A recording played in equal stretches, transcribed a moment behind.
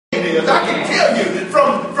is. I can tell you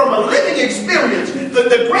from a living experience,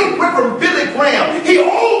 the great Reverend Billy Graham, he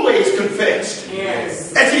always confessed.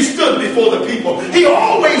 Yes. As he stood before the people, he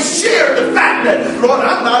always shared the fact that, Lord,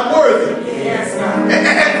 I'm not worthy. Yes,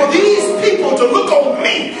 and for these people to look on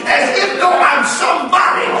me as if though I'm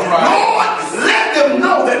somebody, Lord, let them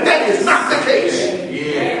know that that is not the case.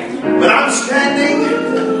 But I'm standing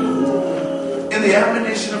in the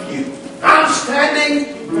admonition of you. I'm standing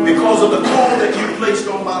because of the call that you placed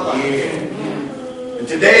on my life. And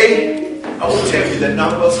today, I will tell you that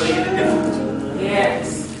none of us are any different.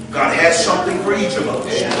 Yes. God has something for each of us.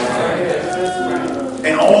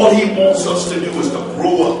 And all he wants us to do is to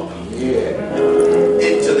grow up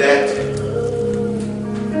into that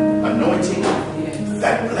anointing,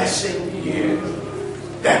 that blessing,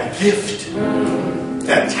 that gift,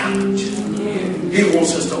 that talent. He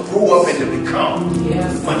wants us to grow up and to become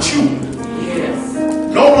mature.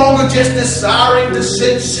 No longer just desiring the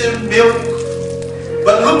sensitive milk,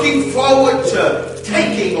 but looking forward to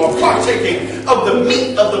taking or partaking of the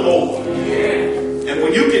meat of the Lord. And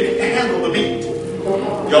when you can handle the meat,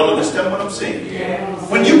 y'all understand what I'm saying?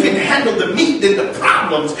 When you can handle the meat, then the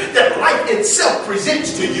problems that life itself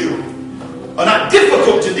presents to you are not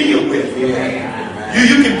difficult to deal with.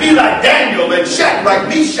 You can be like Daniel and Shadrach,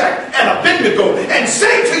 Meshach, and Abednego and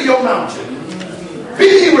say to your mountain,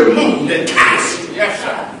 be removed and cast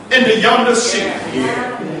into yonder sea.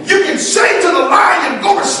 You can say to the lion,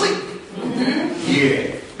 go to sleep.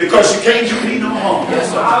 Because you can't do me no harm.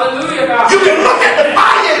 Hallelujah, God. You can look at the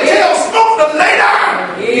fire and tell smoke to lay down.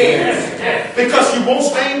 Because you won't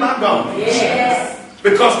stain my garments.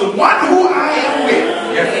 Because the one who I am with,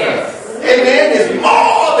 amen, is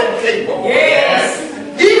more than capable.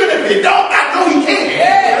 Even if he don't, I know he can.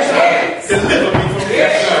 Deliver me from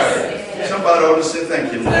this. Somebody ought to say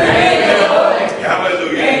thank you, Lord.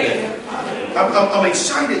 Hallelujah. I'm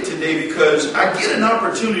excited today because I get an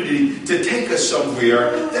opportunity to take us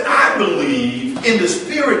somewhere that I believe in the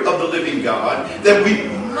spirit of the living God that we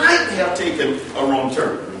might have taken a wrong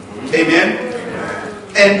turn. Amen.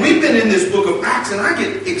 And we've been in this book of Acts, and I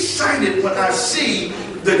get excited when I see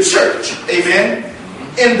the church, amen,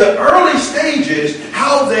 in the early stages,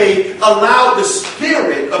 how they allowed the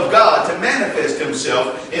Spirit of God to manifest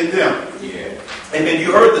himself in them. Amen.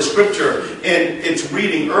 You heard the scripture in its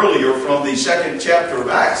reading earlier from the second chapter of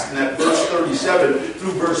Acts, and that verse 37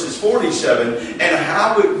 through verses 47, and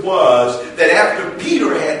how it was that after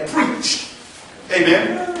Peter had preached,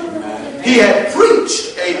 amen, he had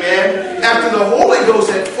preached, amen, after the Holy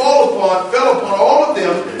Ghost had fell upon all of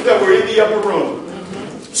them that were in the upper room.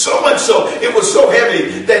 So much so, it was so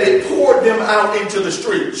heavy that it poured them out into the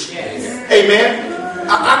streets. Amen.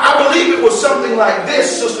 I believe it was something like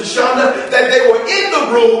this, Sister Shonda, that they were in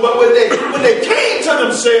the room, but when they came to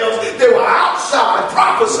themselves, they were outside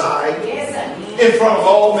prophesying in front of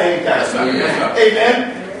all mankind.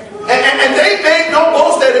 Amen. And they made no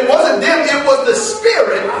boast that it wasn't them, it was the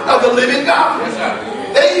Spirit of the living God.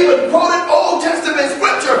 They even quoted Old Testament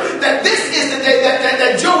scripture that this is the day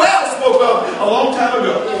that Joel spoke of a long time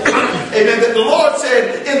ago. Amen. That the Lord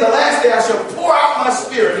said, in the last day I shall pour out my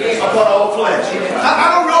Spirit upon all flesh.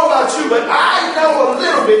 I don't know about you, but I know a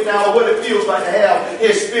little bit now what it feels like to have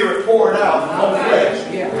his Spirit poured out on flesh.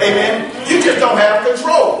 Amen. You just don't have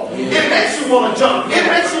control. It makes you want to jump. It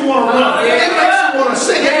makes you want to run. It makes you want to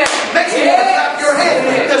sing. It makes you want to clap your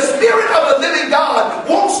hands. The Spirit of the living God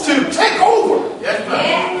wants to take over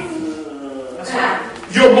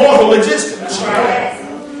your mortal existence.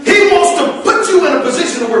 He wants to put you in a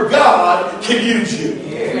position where God can use you.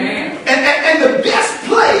 And the best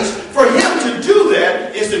place for him to do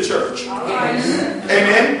that is the church.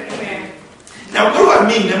 Amen. Now, what do I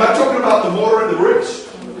mean? Am I talking about the mortar and the bricks?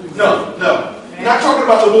 No. I'm not talking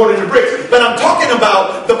about the mortar and the bricks, but I'm talking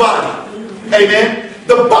about the body. Amen.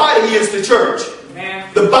 The body is the church.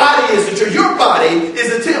 The body is the church. Your body is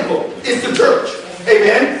the temple. It's the church.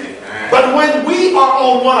 Amen. But when we are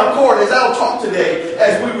on one accord, as I'll talk today,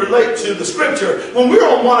 as we relate to the scripture, when we're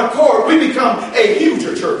on one accord, we become a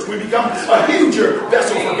huger church. We become a huger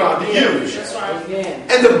vessel for God to use.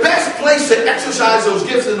 And the best place to exercise those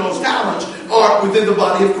gifts and those talents are within the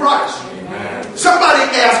body of Christ. Somebody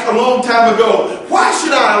asked a long time ago, why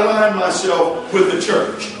should I align myself with the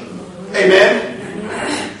church? Amen.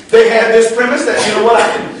 They had this premise that, you know what,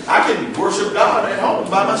 I can worship God at home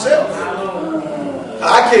by myself.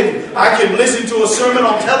 I can listen to a sermon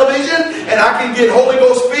on television and I can get Holy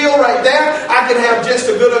Ghost feel right there. I can have just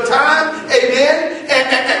a good time. Amen.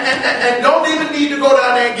 And don't even need to go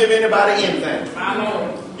down there and give anybody anything.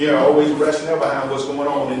 You're always rational behind what's going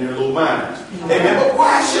on in their little minds. Amen. But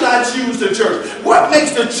why should I choose the church? What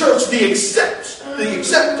makes the church the the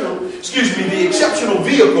exceptional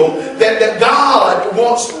vehicle that God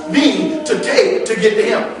wants me to take to get to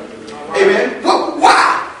Him. Amen. Well,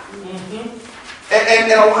 why?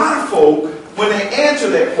 And a lot of folk, when they answer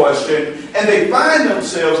that question and they find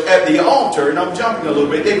themselves at the altar, and I'm jumping a little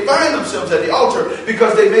bit, they find themselves at the altar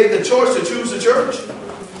because they made the choice to choose the church.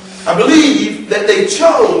 I believe that they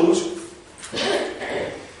chose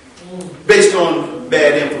based on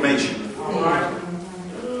bad information.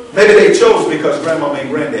 Maybe they chose because grandma and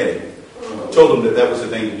granddaddy told them that was the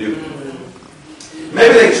thing to do.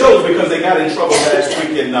 Maybe they chose because they got in trouble last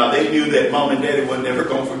week and they knew that mom and daddy were never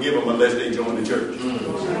going to forgive them unless they joined the church.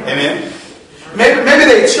 Amen. Maybe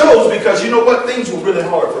they chose because, you know what, things were really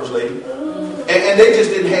hard, First Lady. And they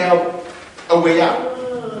just didn't have a way out.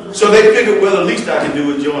 So they figured, well, the least I can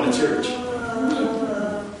do is join the church.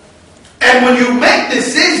 And when you make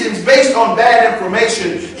decisions based on bad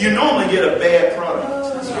information, you normally get a bad product.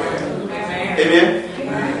 Amen.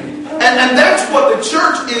 And that's what the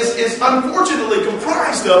church is unfortunately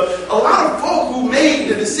comprised of. A lot of folk who made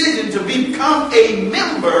the decision to become a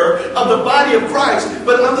member of the body of Christ,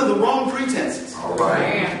 but under the wrong pretenses. All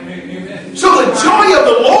right. So the joy of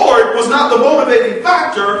the Lord was not the motivating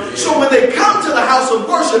factor. So when they come to the house of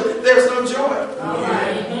worship, there's no joy. All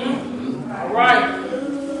right.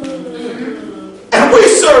 And we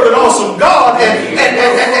serve an awesome God,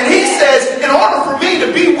 and He says, in order for me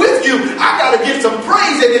to be with you, I got to get some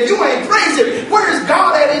praise. And if you ain't praising, where is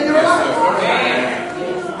God at in your life?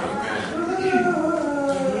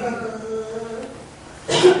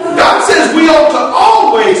 God says we ought to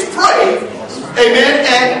always pray, amen,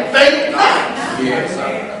 and faint not.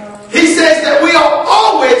 He says that we ought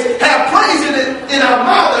always have praise in our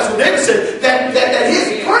mouth. That's what David said, that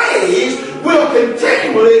His praise will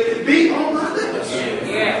continually be on my lips.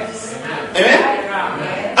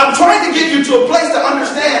 Amen? I'm trying to get you to a place to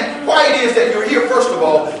understand why it is that you're here. First of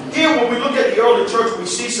all, here when we look at the early church, we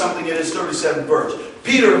see something in His 37th verse.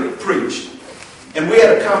 Peter preached. And we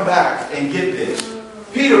had to come back and get this.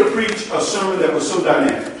 Peter preached a sermon that was so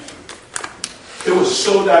dynamic. It was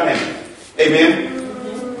so dynamic. Amen?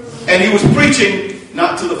 And he was preaching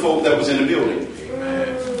not to the folk that was in the building.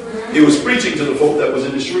 He was preaching to the folk that was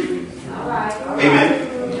in the street. Amen?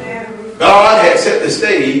 God had set the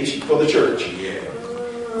stage for the church.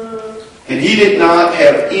 And He did not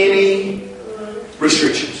have any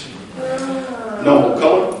restrictions. No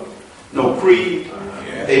color, no creed.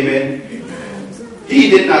 Amen. He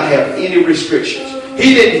did not have any restrictions.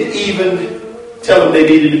 He didn't even tell them they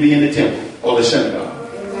needed to be in the temple or the synagogue.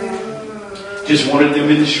 Just wanted them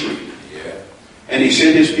in the street. And He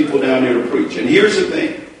sent His people down there to preach. And here's the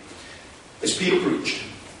thing. As Peter preached,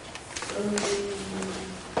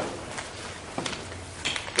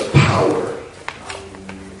 the power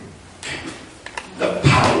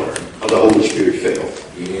of the Holy Spirit fell.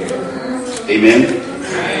 Amen.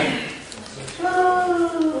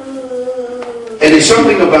 And it's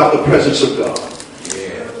something about the presence of God.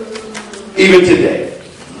 Even today,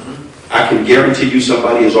 I can guarantee you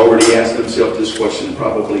somebody has already asked themselves this question and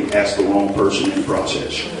probably asked the wrong person in the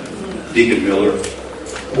process. Deacon Miller,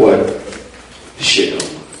 what shall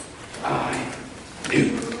I do?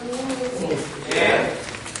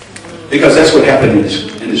 Because that's what happened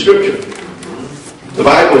in the scripture. The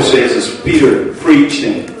Bible says as Peter preached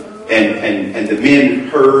and the men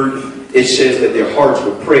heard, it says that their hearts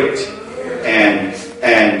were pricked. And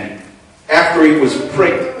after he was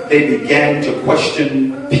pricked, they began to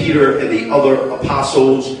question Peter and the other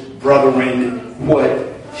apostles, brethren, what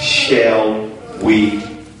shall we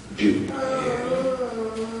do?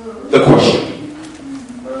 The question.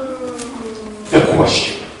 The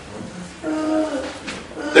question.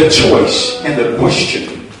 The choice and the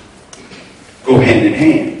question go hand in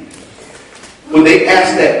hand. When they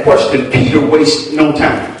asked that question, Peter wasted no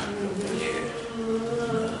time.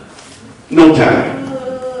 No time.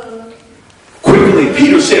 Quickly,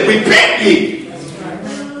 Peter said, repent ye.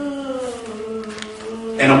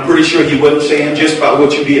 And I'm pretty sure he wasn't saying just about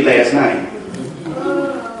what you did last night.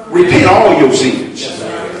 Repent all your sins.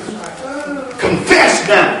 Confess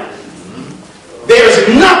now. There's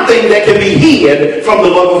nothing that can be hid from the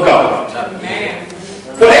love of God.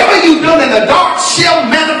 Whatever you've done in the dark shall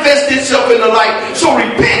manifest itself in the light. So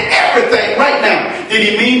repent everything right now. Did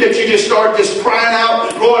he mean that you just start just crying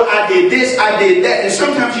out, Lord, I did this, I did that? And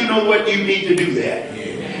sometimes you know what? You need to do that.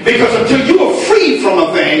 Because until you are freed from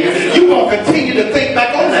a thing, you won't continue to think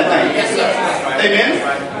back on that thing. Amen?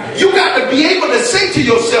 You got to be able to say to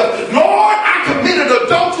yourself, Lord, I committed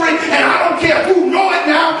adultery and I don't care who know it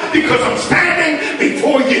now because I'm standing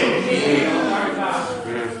before you.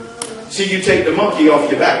 See, till you take the monkey off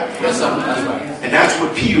your back. That's right. And that's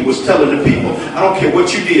what Peter was telling the people. I don't care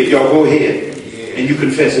what you did, y'all go ahead and you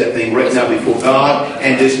confess that thing right now before God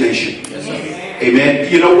and this nation.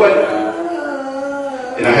 Amen. You know what?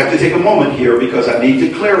 And I have to take a moment here because I need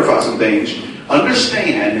to clarify some things.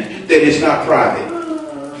 Understand that it's not private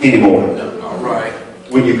anymore. All right.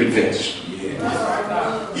 When you confess.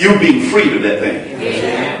 You're being freed of that thing.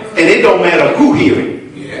 And it don't matter who hear it.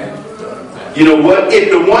 You know what?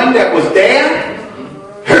 If the one that was there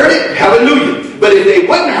heard it, hallelujah. But if they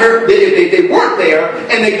wasn't heard, if they weren't there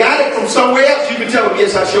and they got it from somewhere else, you can tell them,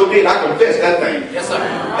 yes, I sure did. I confessed that thing. Yes, sir.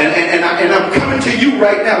 And I'm coming to you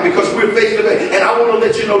right now because we're face to face. And I want to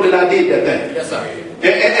let you know that I did that thing. Yes, sir.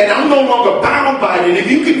 And I'm no longer bound by it. And if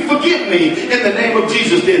you can forgive me in the name of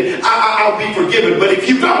Jesus, then I'll be forgiven. But if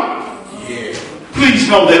you don't, please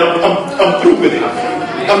know that I'm through with it.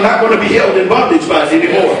 I'm not going to be held in bondage by it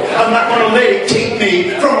anymore. I'm not going to let it keep me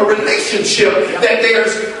from a relationship that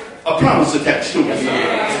there's a promise attached to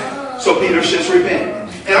it. So Peter says,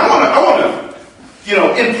 repent. And I want to,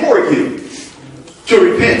 implore you to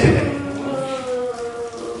repent today.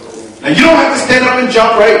 Now you don't have to stand up and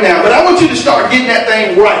jump right now, but I want you to start getting that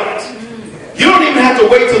thing right. You don't even have to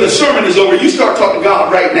wait till the sermon is over. You start talking to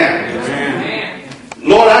God right now.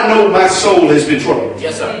 Lord, I know my soul has been troubled.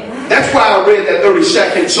 Yes, sir. That's why I read that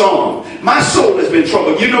 32nd Psalm. My soul has been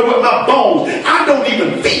troubled. You know what? My bones, I don't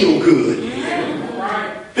even feel good.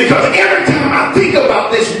 Because every time I think about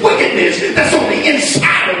this wickedness that's on the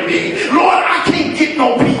inside of me, Lord, I can't get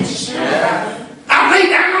no peace. I lay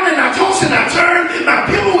down and I toss and I turn. My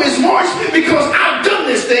pillow is moist because I've done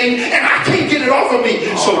this thing and I can't get it off of me.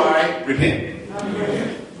 So repent.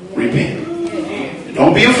 Repent.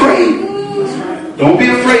 Don't be afraid. Don't be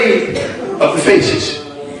afraid of the faces.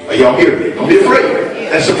 Are y'all hearing me? Don't be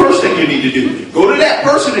afraid. That's the first thing you need to do. Go to that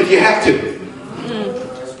person if you have to.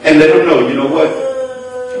 And let them know, you know what?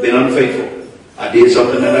 I've been unfaithful. I did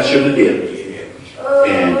something that I shouldn't have did.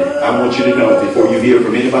 And I want you to know before you hear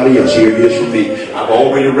from anybody else, hear this from me. I've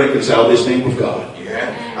already reconciled this thing with God.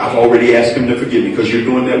 I've already asked him to forgive me because you're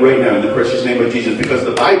doing that right now in the precious name of Jesus. Because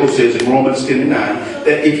the Bible says in Romans 10:9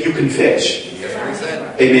 that if you confess,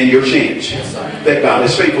 amen, your sins, that God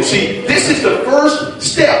is faithful. See, this is the first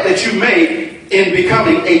step that you make in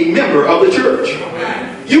becoming a member of the church.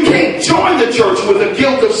 You can't join the church with the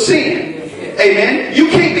guilt of sin. Amen. You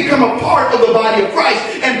can't become a part of the body of Christ.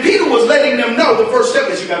 And Peter was letting them know the first step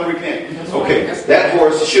is you got to repent. Okay, that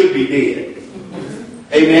horse should be dead.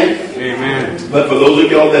 Amen. Amen. But for those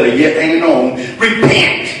of y'all that are yet hanging on,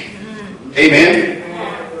 repent. Amen.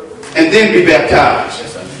 And then be baptized.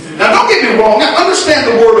 Now don't get me wrong. I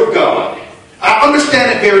understand the word of God. I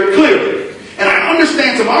understand it very clearly. And I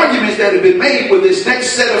understand some arguments that have been made with this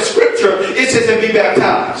next set of scripture. It says to be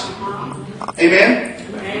baptized. Amen.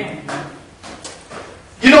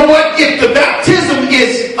 You know what? If the baptism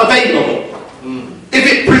is available, if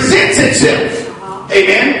it presents itself,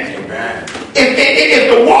 amen.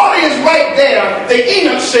 If the water is right there, the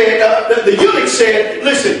eunuch said,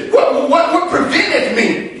 listen, what prevented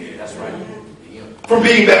me from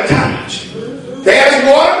being baptized? There's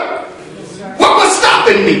water. What was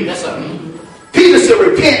stopping me? Peter said,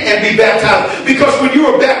 repent and be baptized. Because when you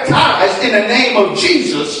are baptized in the name of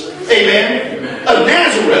Jesus, amen, of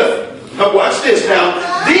Nazareth, now watch this now.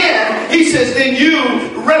 Then he says, then you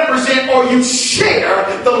represent or you share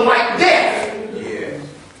the like death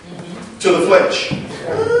to the flesh.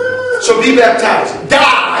 So be baptized.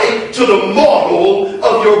 Die to the mortal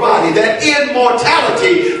of your body, that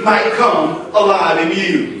immortality might come alive in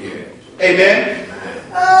you. Amen.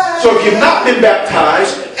 So if you've not been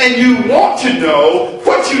baptized and you want to know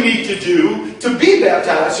what you need to do to be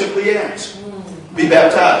baptized, simply ask. Be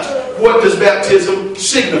baptized. What does baptism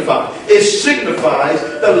signify? It signifies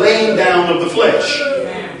the laying down of the flesh.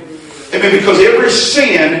 Amen. Because every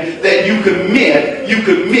sin that you commit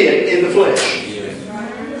in the flesh.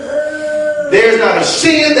 There's not a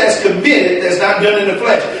sin that's committed that's not done in the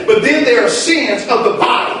flesh. But then there are sins of the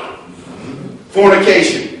body.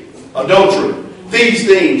 Fornication, adultery. These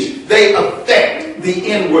things, they affect the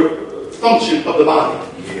inward function of the body.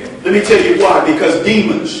 Let me tell you why. Because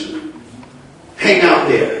demons hang out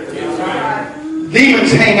there.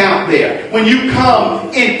 Demons hang out there. When you come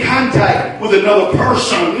in contact with another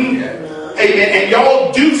person, amen, and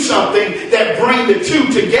y'all do something that bring the two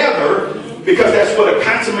together, because that's what a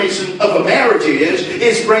consummation of a marriage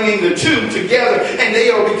is bringing the two together, and they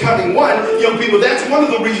are becoming one. Young people, that's one of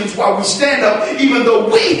the reasons why we stand up, even though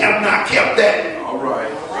we have not kept that. All right.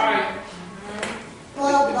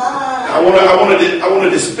 I want to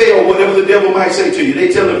dispel whatever the devil might say to you.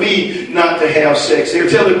 They're telling me not to have sex. They're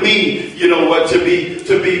telling me, you know what, to be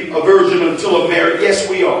a virgin until I'm married. Yes,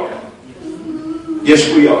 we are. Yes,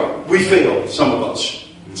 we are. We fail, some of us.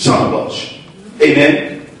 Some of us.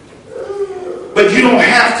 Amen. But you don't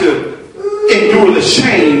have to endure the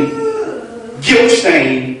shame, guilt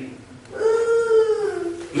stain.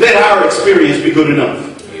 Let our experience be good enough.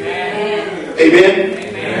 Amen. Amen.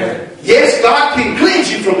 Yes, God can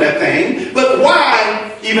cleanse you from that thing, but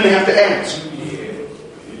why even have to ask?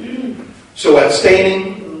 So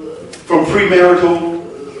abstaining from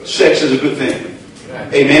premarital sex is a good thing.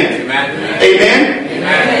 Amen? Amen? Amen?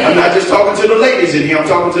 Amen. I'm not just talking to the ladies in here, I'm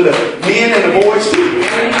talking to the men and the boys too.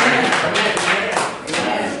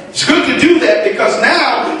 It's good to do that because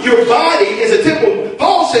now your body is a temple.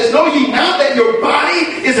 Paul says, know ye not that your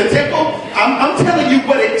body is a temple? I'm telling you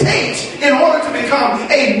what it takes in order to become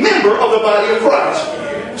a member of the body of Christ.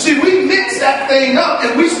 See, we mix that thing up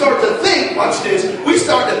and we start to think, watch this, we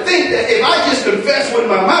start to think that if I just confess with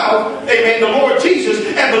my mouth, amen, the Lord Jesus,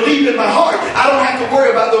 and believe in my heart, I don't have to worry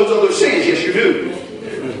about those other sins. Yes, you do.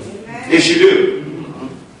 Yes, you do.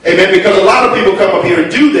 Amen. Because a lot of people come up here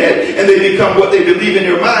and do that, and they become what they believe in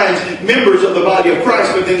their minds, members of the body of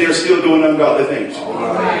Christ, but then they're still doing ungodly things.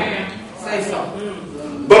 Say so.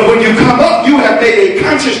 But when you come up, you have made a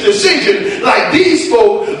conscious decision, like these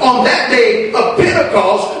folk on that day of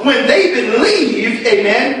Pentecost, when they believed,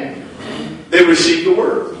 amen, they received the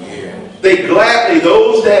word. They gladly,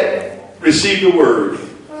 those that received the word,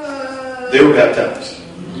 they were baptized.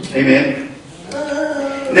 Amen.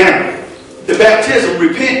 Now, the baptism,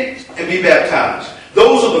 repent and be baptized.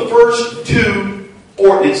 Those are the first two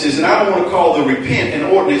ordinances, and I don't want to call the repent an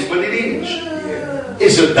ordinance, but it is.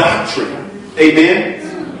 It's a doctrine. Amen.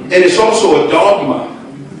 And it's also a dogma.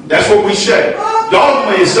 That's what we say.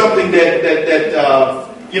 Dogma is something that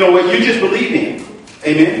you know what, you just believe in.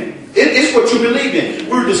 Amen. It's what you believe in.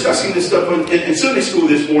 We were discussing this stuff in Sunday school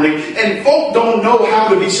this morning, and folk don't know how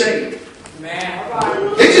to be saved.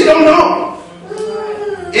 They just don't know.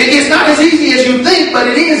 It's not as easy as you think, but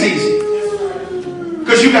it is easy.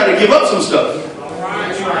 Because you got to give up some stuff.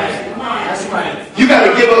 That's right. You got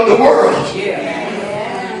to give up the world.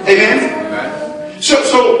 Amen.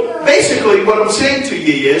 So basically what I'm saying to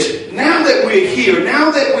you is, now that we're here,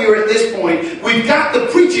 now that we're at this point, we've got the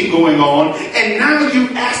preaching going on, and now you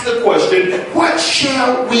ask the question, what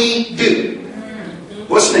shall we do?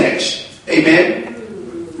 What's next? Amen.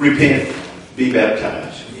 Repent, be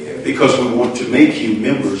baptized. Because we want to make you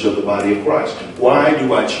members of the body of Christ. Why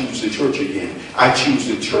do I choose the church again? I choose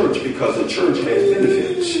the church because the church has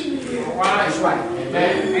benefits. That's right.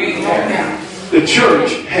 Amen. The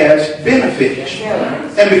church has benefits.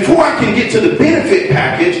 And before I can get to the benefit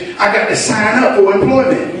package, I got to sign up for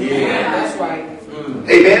employment. That's right.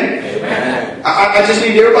 Amen? Amen. I just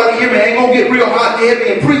need everybody here, man. I ain't going to get real hot and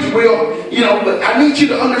heavy and preach real, you know, but I need you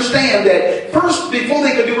to understand that first, before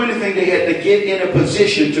they could do anything, they had to get in a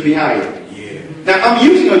position to be hired. Now, I'm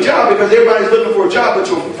using a job because everybody's looking for a job, but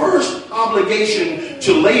your first obligation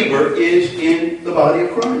to labor is in the body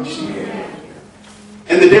of Christ.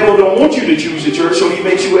 And the devil don't want you to choose the church, so he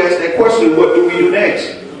makes you ask that question, what do we do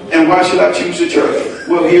next? And why should I choose the church?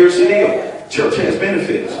 Well, here's the deal. Church has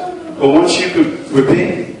benefits. But once you could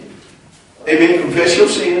repent, amen, confess your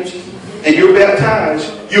sins, and you're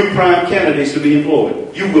baptized, you're prime candidates to be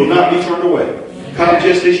employed. You will not be turned away. Come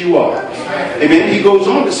just as you are. Amen. He goes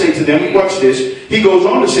on to say to them, watch this, he goes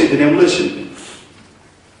on to say to them, listen,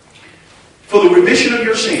 for the remission of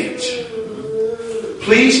your sins,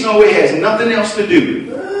 please know it has nothing else to do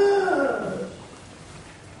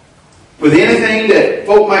with anything that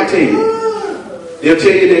folk might tell you. They'll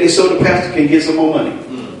tell you that it's so the pastor can get some more money.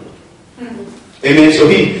 Amen. So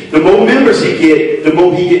the more members he get, the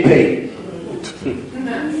more he get paid.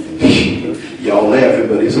 Y'all laughing,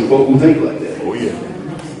 but there's some folk who think like that. Oh yeah.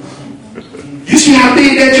 You see how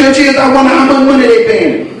big that church is? I wonder how much money they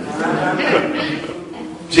paying.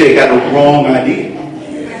 See, they got the wrong idea.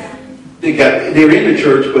 They're in the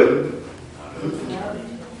church, but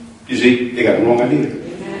you see, they got the wrong idea.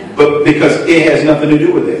 But because it has nothing to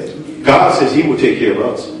do with that. God says he will take care of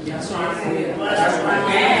us.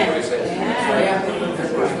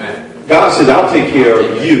 God says, I'll take care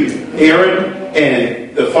of you. Aaron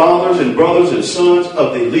and the fathers and brothers and sons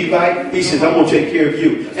of the Levite, he says, I'm going to take care of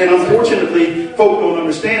you. And unfortunately, folk don't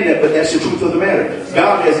understand that, but that's the truth of the matter.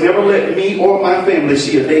 God has never let me or my family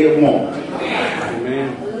see a day of want.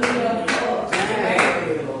 Amen.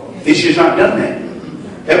 He's just not done that.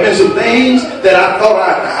 There have been some things that I thought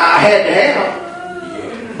I had to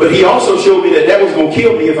have, but he also showed me that was going to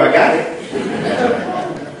kill me if I got it.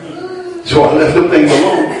 So I left them things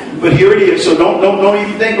alone. But here it is. So don't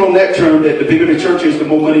even think on that term that the bigger the church is, the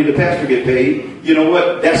more money the pastor get paid. You know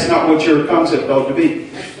what? That's not what your concept ought to be.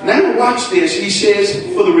 Now watch this. He says,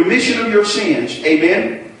 for the remission of your sins.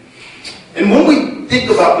 Amen. And when we think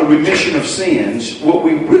about the remission of sins, what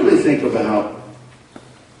we really think about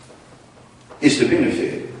is the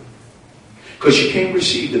benefit. Because you can't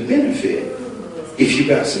receive the benefit if you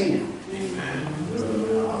got sin.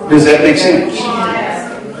 Does that make sense?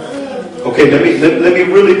 Okay, let me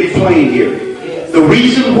really be plain here. The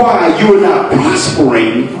reason why you are not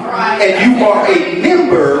prospering and you are a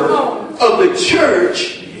member of the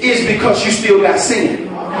church is because you still got sin.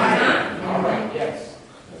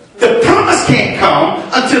 The promise can't come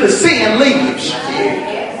until the sin leaves.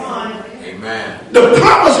 The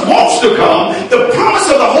promise wants to come. The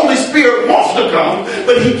promise of the Holy Spirit wants to come,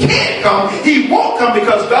 but he can't come. He won't come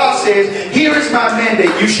because God says, here is my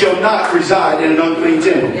mandate. You shall not reside in an unclean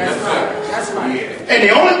temple. That's right. And the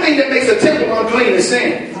only thing that makes a temple unclean is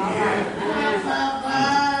sin.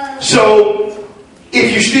 So,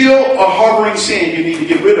 if you still are harboring sin, you need to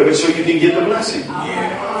get rid of it so you can get the blessing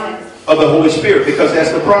of the Holy Spirit, because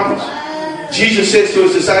that's the promise. Jesus says to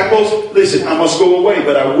his disciples, listen, I must go away,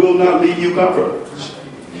 but I will not leave you comfortless.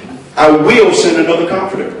 I will send another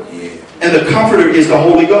comforter. And the comforter is the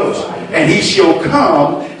Holy Ghost. And he shall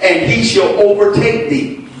come and he shall overtake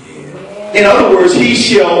thee. In other words, he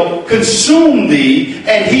shall consume thee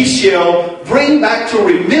and he shall bring back to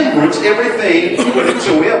remembrance everything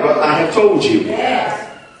whatsoever I have told you.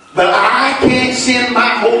 But I can't send my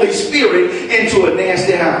Holy Spirit into a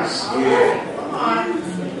nasty house.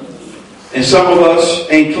 And some of us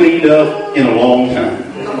ain't cleaned up in a long time.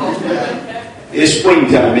 It's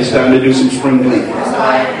springtime. It's time to do some spring cleaning.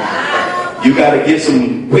 You got to get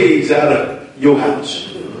some weeds out of your house.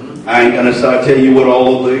 I ain't going to start telling you what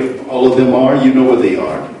all of them are. You know what they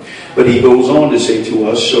are. But he goes on to say to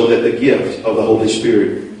us, so that the gift of the Holy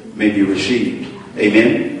Spirit may be received.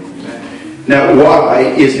 Amen. Now, why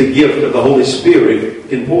is the gift of the Holy Spirit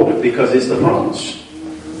important? Because it's the promise.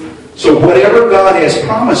 So whatever God has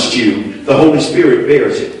promised you, the Holy Spirit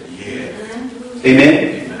bears it.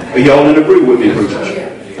 Amen? Are y'all in agree with me,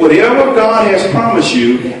 preachers? Whatever God has promised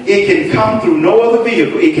you, it can come through no other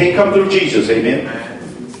vehicle. It can't come through Jesus. Amen?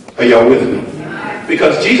 Are y'all with me?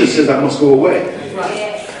 Because Jesus says, I must go away.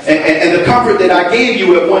 And the comfort that I gave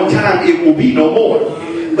you at one time, it will be no more.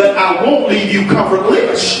 But I won't leave you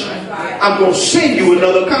comfortless. I'm going to send you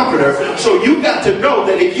another comforter. So you got to know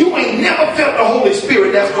that if you ain't never felt the Holy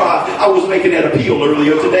Spirit, that's why I was making that appeal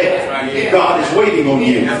earlier today. God is waiting on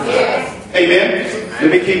you. Amen.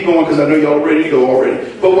 Let me keep going because I know y'all ready to go already.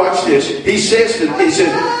 But watch this. He says,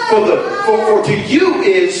 for to you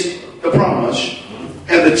is the promise,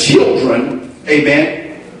 and the children,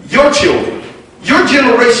 amen, your children, your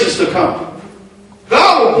generations to come.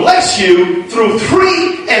 God will bless you through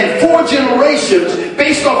 3 and 4 generations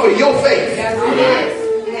based off of your faith.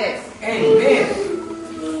 Yes.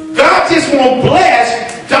 Amen. God just won't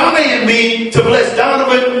bless Donna and me to bless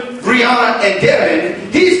Donovan, Brianna, and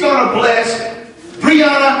Devin. He's going to bless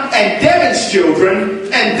Brianna and Devin's children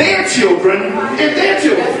and their children and their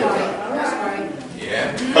children.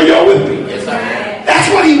 Are y'all with me? Yes, I am. That's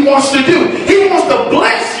what he wants to do. He wants to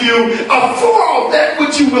bless you for all that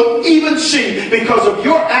which you will even see because of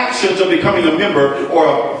your actions of becoming a member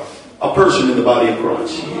or a person in the body of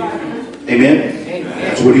Christ. Amen?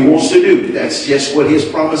 That's what he wants to do. That's just what his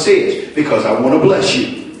promise is, because I want to bless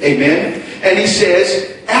you. Amen? And he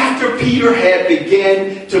says, after Peter had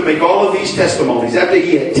begun to make all of these testimonies, after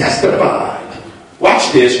he had testified,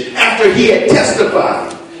 watch this, after he had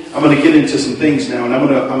testified, I'm going to get into some things now, and I'm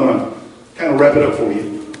going to kind of wrap it up for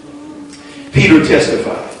you. Peter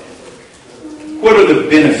testified. What are the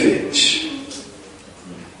benefits?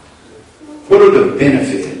 What are the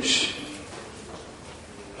benefits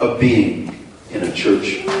of being in a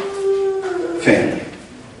church family?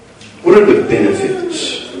 What are the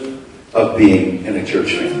benefits of being in a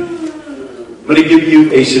church family? I'm going to give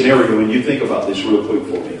you a scenario, and you think about this real quick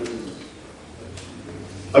for me.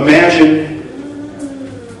 Imagine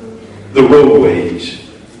the roadways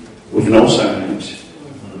with no signs,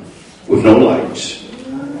 with no lights.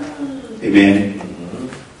 Amen.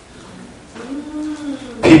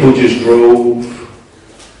 People just drove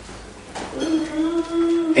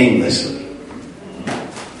aimlessly.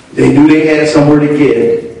 They knew they had somewhere to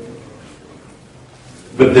get,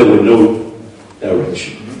 but there was no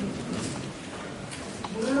direction.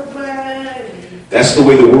 That's the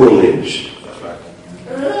way the world is.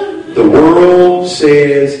 The world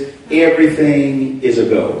says everything is a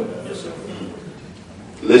go.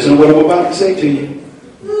 Listen to what I'm about to say to you.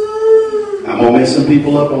 I I'm going to mess some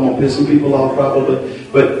people up. I'm going to piss some people off probably.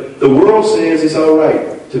 But the world says it's all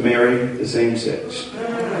right to marry the same sex.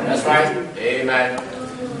 That's right. Amen.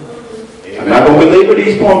 I'm not going to belabor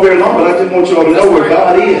these points very long, but I just want you all to know where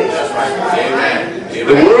God is. That's right. Amen.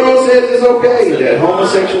 The world says it's okay, that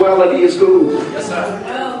homosexuality is cool. Yes,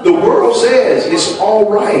 sir. The world says it's all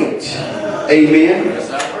right. Amen. Yes,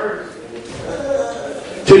 sir.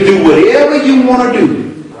 To do whatever you want to do.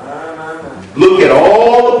 Look at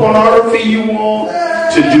all the pornography you want.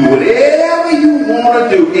 To do whatever you want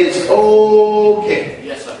to do. It's okay.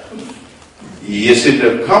 Yes, sir. Yes, in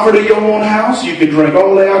the comfort of your own house, you can drink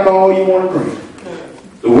all the alcohol you want to drink.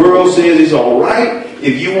 The world says it's all right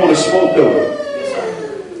if you want to smoke dope.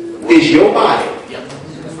 It's your body. Yep.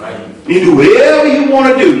 That's right. You do whatever you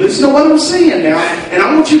want to do. Listen to what I'm saying now. And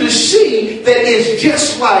I want you to see that it's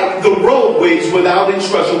just like the roadways without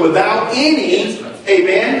instruction, without any,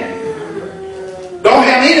 amen, don't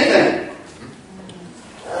have anything.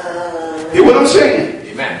 Hear what I'm saying?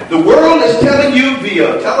 Amen. The world is telling you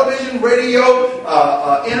via television, radio,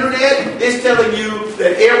 internet, it's telling you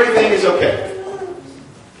that everything is okay.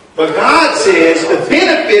 But God says the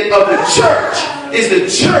benefit of the church is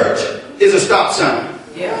a stop sign.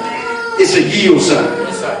 Yeah. It's a yield sign.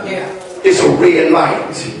 Yes, sir. Yeah. It's a red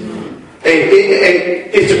light.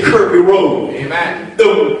 It's a curvy road. Amen.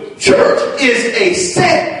 The church is a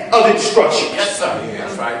set of instructions. Yes, sir.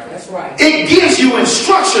 That's right. That's right. It gives you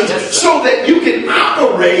instructions so that you can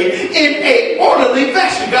operate in an orderly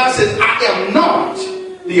fashion. God says, I am not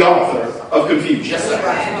the author of confusion. Yes, sir.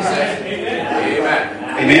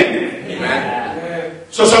 Amen. Amen. Amen.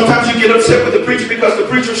 So sometimes you get upset with the preacher because the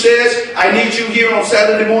preacher says, I need you here on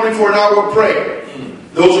Saturday morning for an hour of prayer.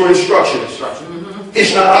 Those are instructions.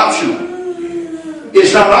 It's not optional.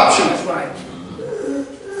 It's not optional. That's right.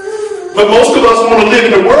 But most of us want to live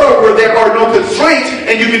in a world where there are no constraints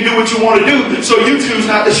and you can do what you want to do, so you choose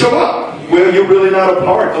not to show up. Well, you're really not a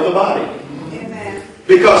part of the body. Amen.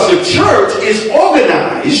 Because the church is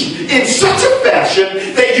organized in such a fashion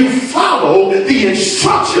that you follow the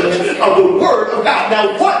instructions of the Word of God.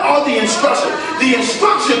 Now, what are the instructions? The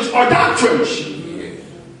instructions are doctrines.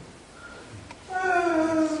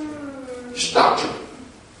 It's doctrine.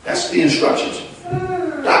 That's the instructions.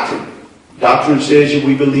 Doctrine. Doctrine says that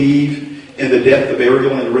we believe in the death, the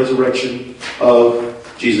burial, and the resurrection of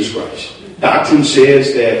Jesus Christ. Doctrine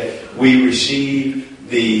says that we receive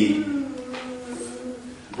the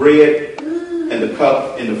bread and the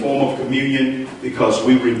cup in the form of communion because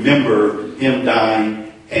we remember Him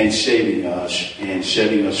dying and saving us and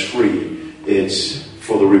setting us free. It's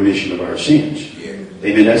for the remission of our sins.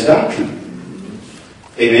 Amen. That's doctrine.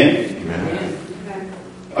 Amen. Amen.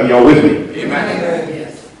 Are y'all with me? Amen.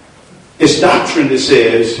 It's doctrine that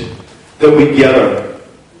says that we gather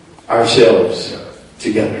ourselves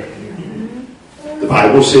together. The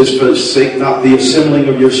Bible says, forsake not the assembling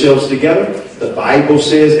of yourselves together. The Bible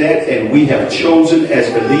says that, and we have chosen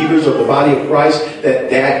as believers of the body of Christ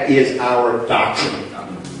that is our doctrine.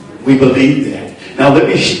 We believe that. Now let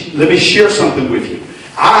me share something with you.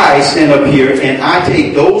 I stand up here and I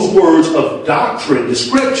take those words of doctrine, the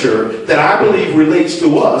scripture that I believe relates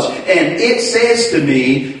to us, and it says to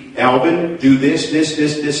me, Alvin, do this,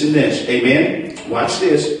 and this. Amen? Watch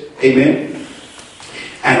this. Amen?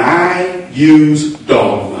 And I use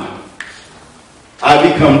dogma.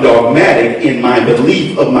 I become dogmatic in my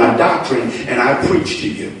belief of my doctrine, and I preach to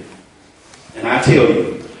you. And I tell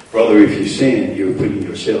you, brother, if you sin, you're putting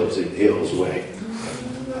yourselves in hell's way.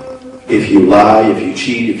 If you lie, if you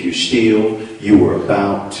cheat, if you steal, you are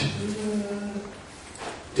about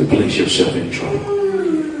to place yourself in trouble.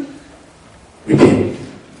 Repent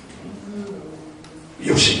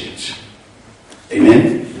your sins.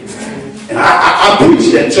 Amen? And I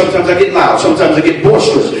preach that. Sometimes I get loud. Sometimes I get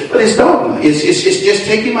boisterous. But it's dogma. It's just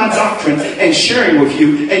taking my doctrine and sharing with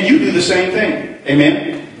you. And you do the same thing.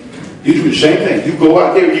 Amen? You do the same thing. You go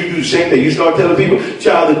out there and you do the same thing. You start telling people,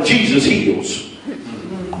 child, that Jesus heals.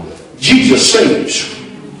 Jesus saves.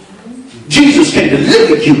 Jesus can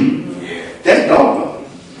deliver you. That's dogma.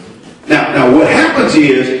 Now what happens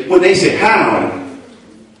is, when they say, how?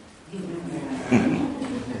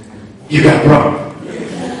 You got a problem.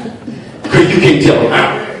 Because you can't tell them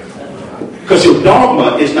how. Because your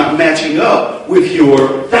dogma is not matching up with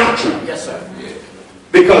your doctrine. Yes, sir.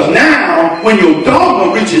 Because now, when your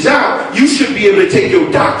dogma reaches out, you should be able to take your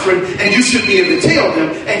doctrine and you should be able to tell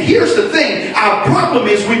them. And here's the thing. Our problem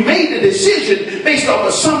is we made the decision based off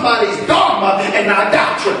of somebody's dogma and not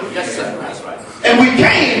doctrine. Yes, sir. That's right. And we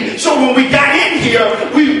came, so when we got in here,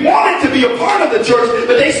 we wanted to be a part of the church,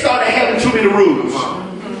 but they started having too many rules.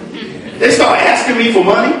 They started asking me for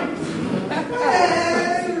money.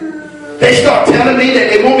 They start telling me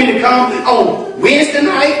that they want me to come on Wednesday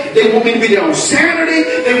night. They want me to be there on Saturday.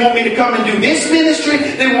 They want me to come and do this ministry.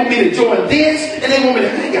 They want me to join this. And they want me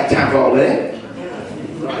to, I ain't got time for all of that.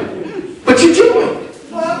 But you join.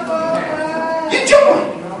 You join.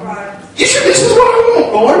 You said, this is what I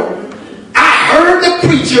want, Lord. I heard the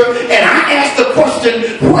preacher and I asked the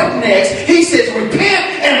question, what next? He says,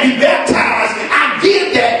 repent and be baptized. I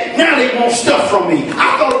did that. Now they want stuff from me.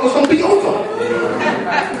 I thought it was going to be over.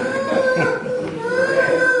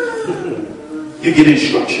 You get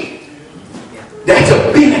instruction. That's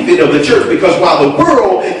a benefit of the church, because while the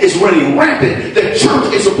world is running rampant, the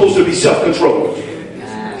church is supposed to be self-controlled.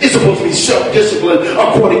 It's supposed to be self-disciplined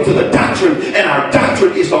according to the doctrine, and our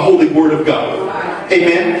doctrine is the holy word of God.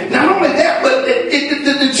 Amen. Not only that, but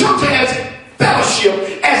the church has fellowship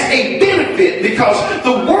as a benefit, because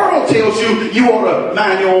the world tells you you ought to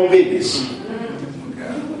mind your own business.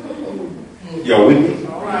 Y'all with me?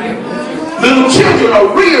 Little children are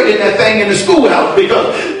reared in that thing in the schoolhouse, because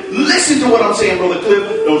listen to what I'm saying, Brother Cliff.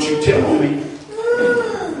 Don't you tell on me.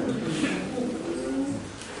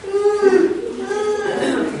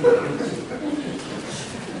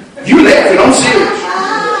 You laughing, I'm serious.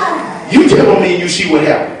 You tell on me and you see what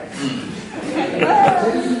happened.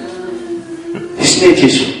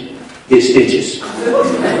 Snitches get stitches.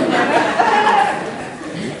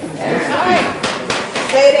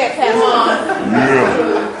 Say that,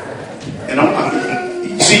 Pastor. And I'm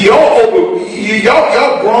see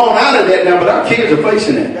y'all grown out of that now, but our kids are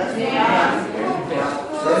facing it.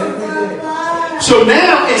 So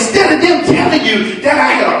now, instead of them telling you that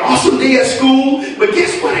I had an awesome day at school, but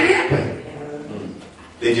guess what happened?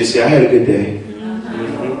 They just say, I had a good day.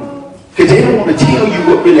 Because they don't want to tell you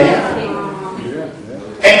what really happened.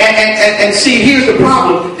 And see, here's the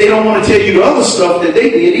problem. They don't want to tell you the other stuff that they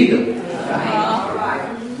did either.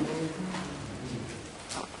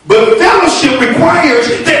 But fellowship requires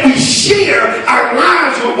that we share our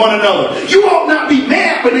lives with one another. You ought not be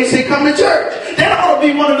mad when they say come to church. That ought to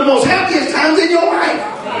be one of the most happiest times in your life.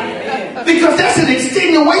 Because that's an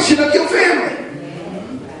extenuation of your family.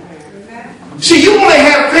 See, you want to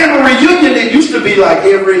have family reunion that used to be like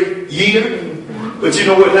every year. But you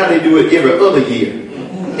know what? Now they do it every other year.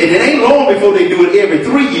 And it ain't long before they do it every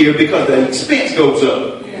 3 years, because the expense goes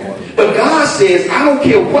up. But God says, I don't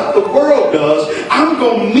care what the world does, I'm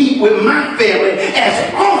going to meet with my family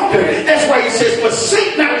as often. That's why he says,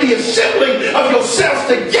 forsake not the assembling of yourselves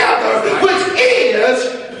together, which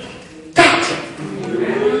is doctrine.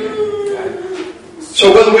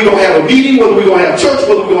 So whether we're going to have a meeting, whether we're going to have church,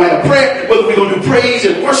 whether we're going to have prayer, whether we're going to do praise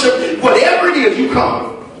and worship, whatever it is, you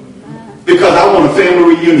come. Because I want a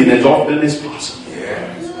family reunion as often as possible.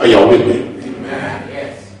 Are y'all with me?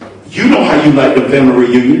 You know how you like the family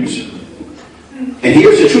reunions. And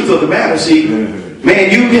here's the truth of the matter. See, man,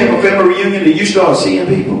 you have a family reunion and you start seeing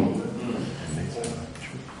people.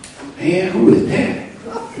 Man, who is that?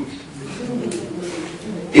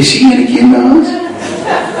 Is she in the kingdom?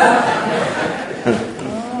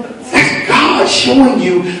 That's God showing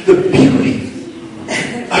you the beauty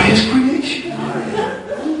of his creation.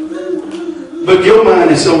 But your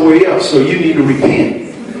mind is somewhere else, so you need to repent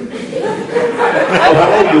of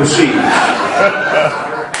all your sins.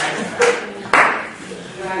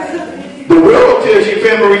 The world tells you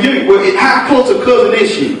family reunion. Well, how close a cousin is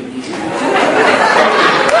she?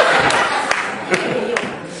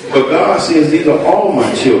 But God says these are all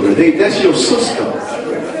my children. That's your sister.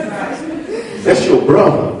 That's your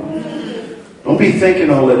brother. Don't be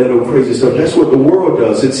thinking all of that old crazy stuff. That's what the world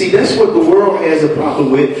does. And see, that's what the world has a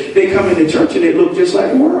problem with. They come into church and they look just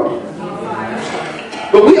like the world.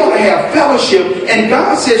 But we ought to have fellowship. And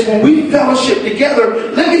God says when we fellowship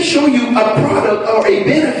together, let me show you a product or a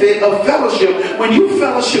benefit of fellowship. When you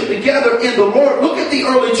fellowship together in the Lord, look at the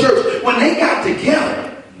early church. When they got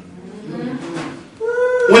together,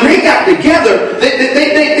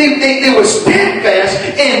 they were steadfast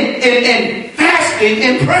in fasting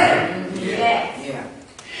and prayer.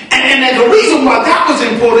 And the reason why that was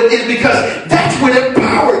important is because that's where the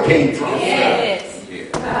power came from.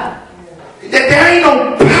 That there ain't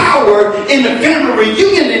no power in the family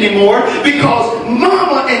reunion anymore, because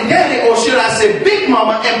mama and daddy, or should I say big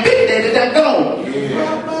mama and big daddy, they're gone.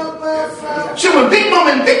 So when big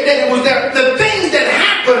mama and big daddy was there, the things that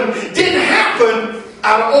happened didn't happen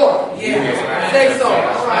out of order. Say so.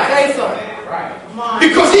 Say so.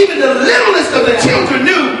 Because even the littlest of the children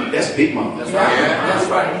knew that's big mama. That's right. That's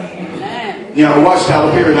right. Now, I watched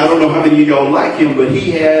Tyler Perry, and I don't know how many of y'all like him, but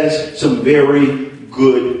he has some very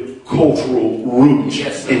good cultural roots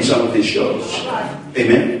in some of his shows.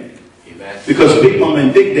 Amen? Because Big Mama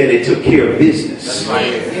and Big Daddy took care of business. That's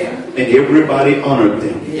right. And everybody honored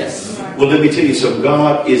them. Yes. Well, let me tell you something.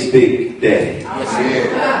 God is Big Daddy. Yes.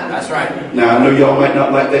 That's right. Now, I know y'all might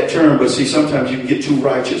not like that term, but see, sometimes you can get too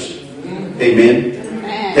righteous. Amen.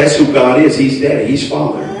 That's who God is. He's Daddy. He's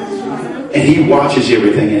Father. And He watches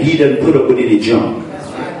everything. And He doesn't put up with any junk.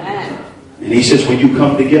 And He says, when you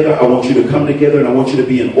come together, I want you to come together and I want you to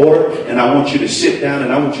be in order and I want you to sit down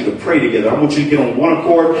and I want you to pray together. I want you to get on one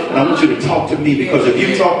accord and I want you to talk to me, because if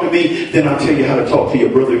you talk to me, then I'll tell you how to talk to your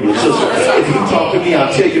brother and your sister. If you talk to me,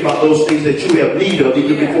 I'll tell you about those things that you have need of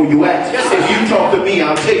even before you ask. If you talk to me,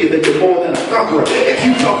 I'll tell you that you're more than a conqueror. If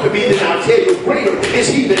you talk to me, then I'll tell you greater is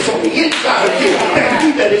He that's on the inside of you than He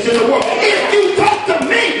that is in the world. If you talk to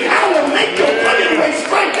me, I will make your crooked way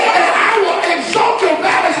straight and I will exalt your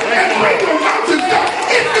valleys and bring your mountains down.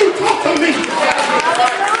 If you talk to me.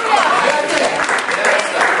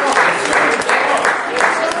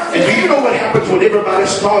 And do you know what happens when everybody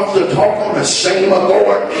starts to talk on the same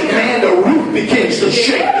accord? Man, the roof begins to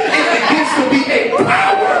shake. It begins to be a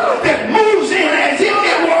power that moves in as if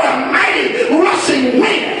it were a mighty rushing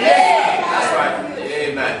wind. That's right.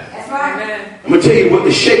 Amen. That's right. I'm going to tell you what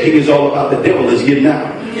the shaking is all about. The devil is getting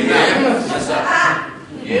out. Yes, sir.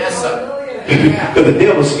 Yes, sir. Because the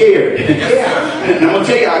devil's scared. Yes, sir. And I'm going to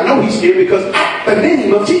tell you, I know he's scared because at the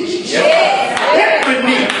name of Jesus. Every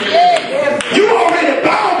knee. You already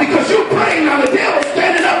bow because you're praying on the devil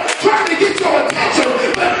standing up trying to get your attention.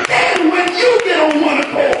 But then when you get on one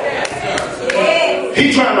accord,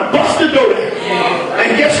 he's trying to bust the door down.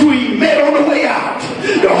 And guess who he met on the way out?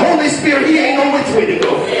 The Holy Spirit. He ain't know which way to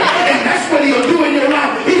go. And that's what he'll do in your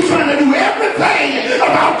life. He's trying to do everything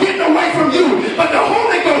about getting away from you. But the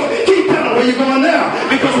Holy Ghost, keep telling where you going now.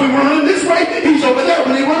 Because we were running this way, he's over there.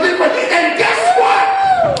 When he runs this way. And guess what?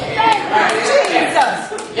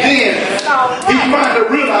 Then he's trying to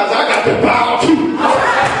realize I got to bow too. I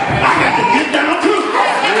got to get down too.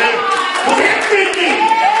 Everything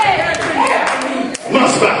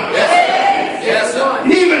must bow. Yes, sir.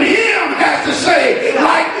 And even him has to say,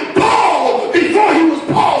 like Paul, before he was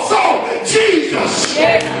Paul, Saul, Jesus. I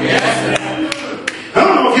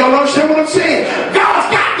don't know if y'all understand what I'm saying. God's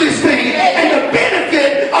got this thing, and the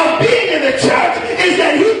benefit of being in the church is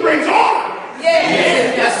that He brings order.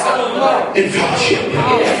 Yes, sir. In fellowship.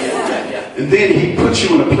 And then He puts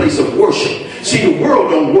you in a place of worship. See, the world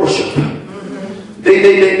don't worship. They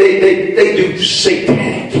do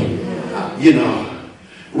satanic,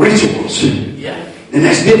 rituals. And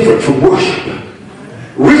that's different from worship.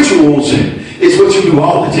 Rituals is what you do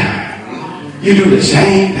all the time. You do the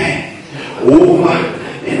same thing over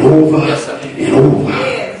and over and over.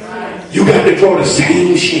 You got to draw the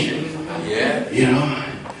same shape.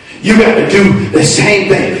 You got to do the same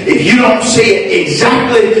thing. If you don't say it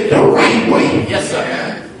exactly the right way, Yes, sir.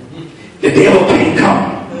 the devil can't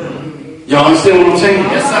come. Y'all understand what I'm saying?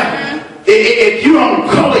 Yes, sir. If you don't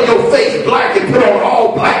color your face black and put on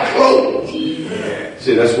all black clothes,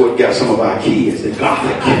 see, that's what got some of our kids, the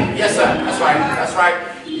gothic. Yes, sir. That's right. That's right.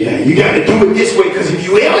 Yeah, you got to do it this way, because if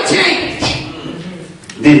you ever change,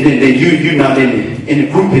 then you're not in the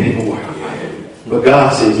group anymore. But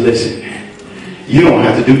God says, listen, you don't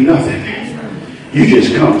have to do nothing. You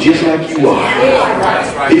just come just like you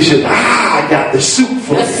are. He says, I got the suit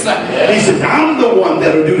for you. He says, I'm the one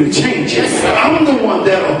that'll do the changes. I'm the one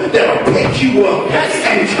that'll pick you up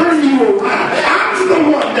and turn you around. I'm the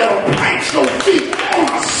one that'll plant your feet on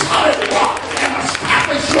a solid rock and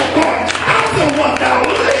establish your goings. I'm the one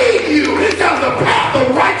that'll lead you down the path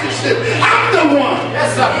of righteousness. I'm the one.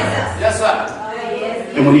 Yes, sir. Yes, sir.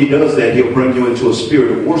 And when He does that, He'll bring you into a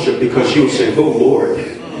spirit of worship, because you'll say, oh Lord,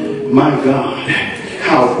 my God,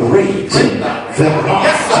 how great thou art.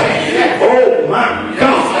 Oh my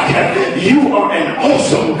God, you are an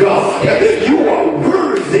awesome God. You are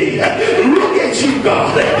worthy. Look at you,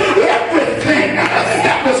 God. Everything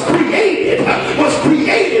that was created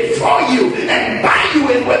for you and by you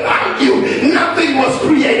and without you. Nothing was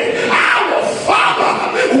created. Our Father,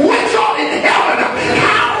 which art in heaven,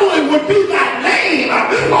 hallowed would be thy name.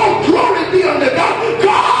 Oh, glory be unto God.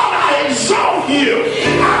 God, I exalt you.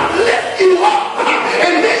 I lift you up.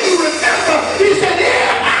 And then you remember, He said,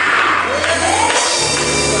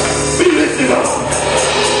 be lifted up.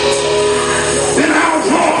 Then I'll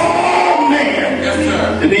draw all men.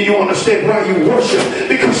 And then you understand why you worship,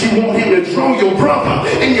 because you want Him to draw your brother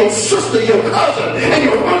and your sister, your cousin, and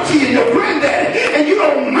your auntie and your granddad. And you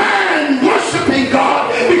don't mind worshiping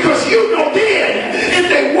God, because you know then if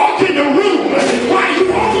they walk in the room while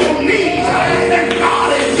you on your knees and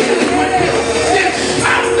God is dealing with you, then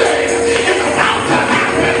something is about to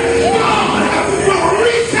happen. God will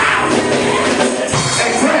reach out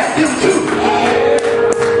and grab them too.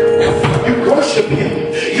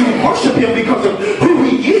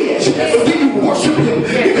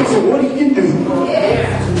 new.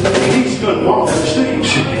 He's done marvelous things.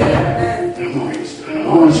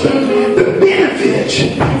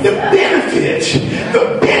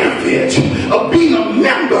 The benefit of being a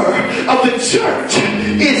member of the church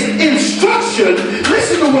is instruction.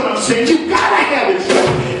 Listen to what I'm saying. You gotta have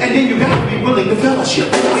instruction, and then you gotta be willing to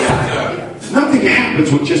fellowship. Nothing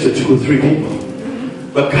happens with just the 2 or 3 people.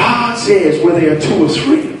 But God says where there are 2 or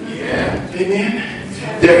 3, amen,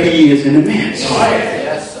 there He is in the midst.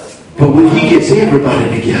 But when He gets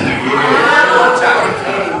everybody together,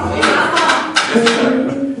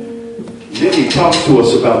 then He talks to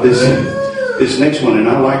us about this next one, and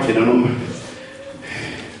I like it.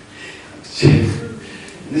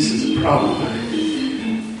 This is a problem.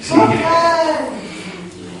 See,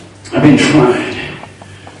 I've been trying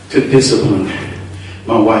to discipline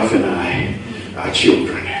my wife and I, our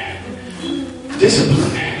children.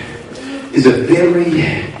 Discipline is a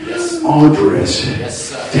very arduous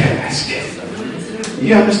task.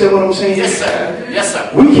 You understand what I'm saying? Yes, sir. Yes, sir.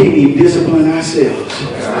 We can't even discipline ourselves.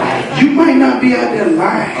 You might not be out there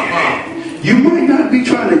lying. You might not be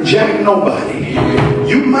trying to jack nobody.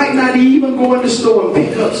 You might not even go in the store and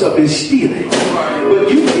pick up something and steal it. But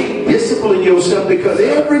you can't discipline yourself because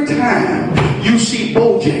every time you see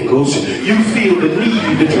Bojangles, you feel the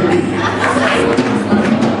need to turn in.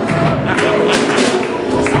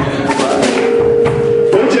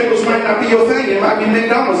 Bojangles might not be your thing. It might be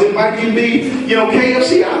McDonald's. It might even be,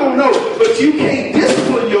 KFC. I don't know. But you can't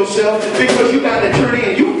discipline yourself because you got to turn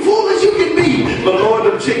in. You fool as you can be. But Lord,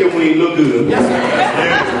 the chicken wing look good. Yes,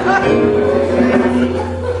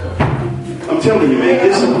 I'm telling you, man,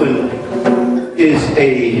 discipline is a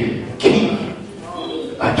key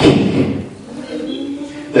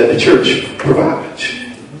that the church provides.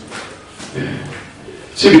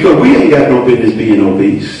 See, because we ain't got no business being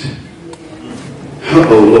obese.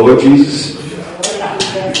 Oh, Lord Jesus.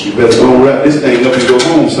 You better go and wrap this thing up and go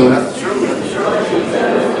home, son.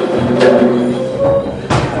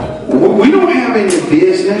 We don't have any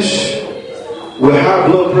business with high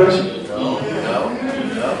blood pressure. No.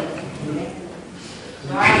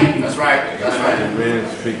 That's right.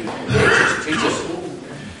 Teach us.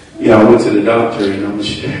 Yeah, I went to the doctor, and I'm going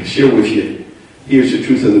to share with you. Here's the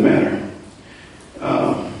truth of the matter.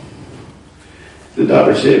 The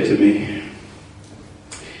doctor said to me,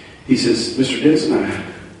 he says, Mr. Denson,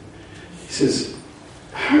 he says,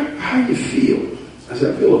 how you feel? I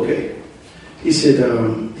said, I feel okay. He said,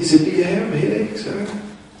 do you have headaches? I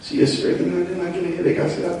said, yes, sir. And I didn't get a headache. I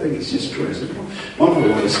said, I think it's just stress. I'm all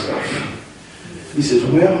this stuff. He says,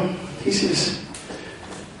 man,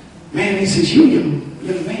 you're a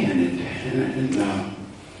young man, and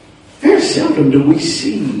very seldom do we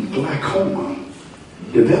see glaucoma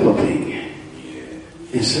developing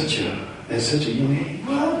at such a young age.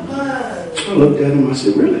 I looked at him. I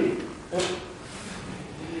said, really?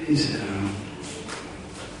 He said,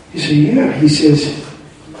 yeah. He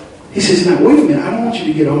says, now wait a minute. I don't want you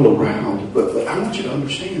to get all around, but I want you to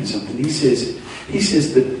understand something. He says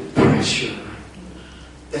the pressure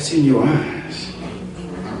that's in your eyes.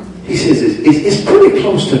 He says it's pretty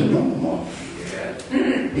close to normal.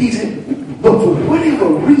 He said, but for whatever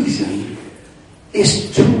reason,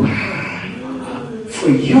 it's too high for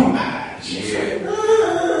your eyes.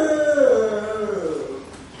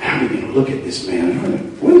 How are we going to look at this man?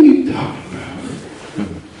 What are you talking about?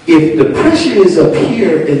 If the pressure is up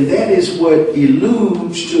here, and that is what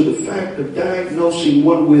alludes to the fact of diagnosing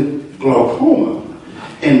one with glaucoma,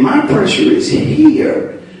 and my pressure is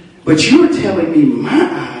here, but you're telling me my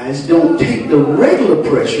eyes don't take the regular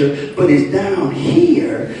pressure, but it's down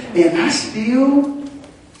here, and I still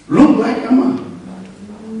look like I'm a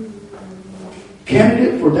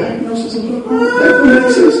candidate for diagnosis of glaucoma? That would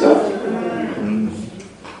make sense, doctor.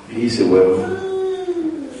 He said, well,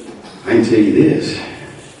 I can tell you this.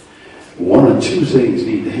 One or two things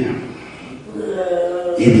need to happen.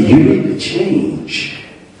 Either you need to change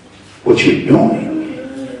what you're doing,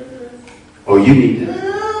 or you need to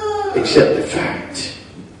accept the fact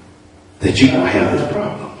that you're going to have this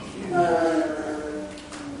problem.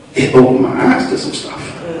 It opened my eyes to some stuff.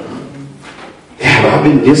 Have I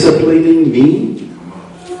been disciplining me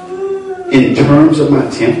in terms of my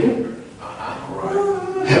temple?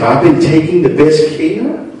 Have I been taking the best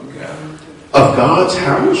care of God's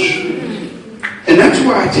house? And that's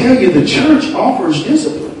why I tell you the church offers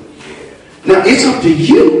discipline. Now it's up to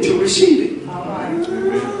you to receive it.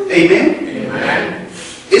 Amen?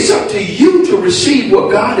 It's up to you to receive what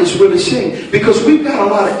God is really saying. Because we've got a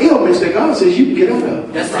lot of ailments that God says you can get out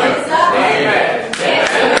of. That's right.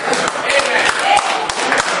 Amen.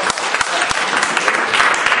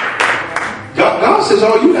 God says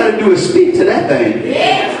all you got to do is speak to that thing.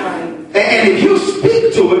 And if you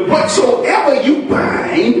speak to it, whatsoever you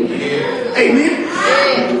bind, amen.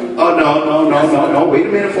 Oh, no. Wait a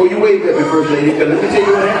minute before you wave at me, First Lady, because let me tell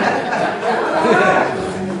you what happened.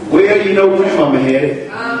 Well, you know, Grandmama had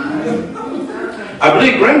it. I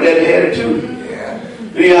believe Granddaddy had it too.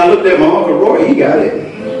 And I looked at my Uncle Roy, he got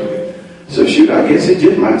it. So shoot, I guess it's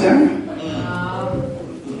just my time.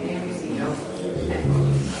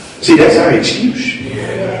 See, that's our excuse.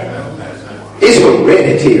 It's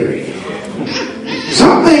hereditary.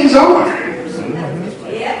 Some things are.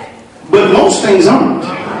 But most things aren't.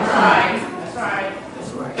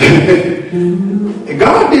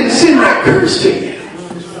 God didn't send that curse to you.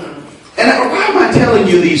 And why am I telling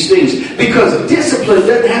you these things? Because discipline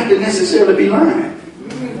doesn't have to necessarily be lying.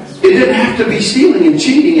 It doesn't have to be stealing and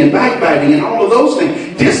cheating and backbiting and all of those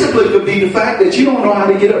things. Discipline could be the fact that you don't know how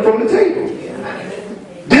to get up from the table.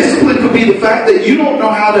 Discipline could be the fact that you don't know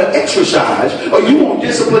how to exercise, or you won't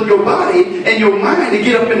discipline your body and your mind to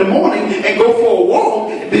get up in the morning and go for a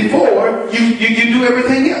walk before you do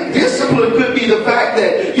everything else. Discipline could be the fact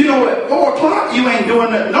that, you know, at 4 o'clock you ain't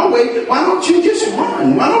doing that. No way. Why don't you just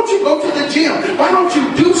run? Why don't you go to the gym? Why don't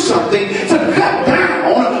you do something to cut down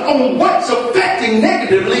on what's affecting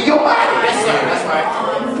negatively your body? Yes, sir. That's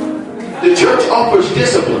right. The church offers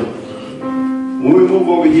discipline. When we move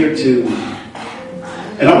over here to,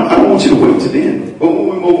 and I don't want you to wait to the end, but when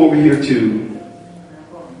we move over here to,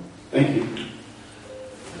 thank you,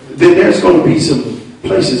 then there's going to be some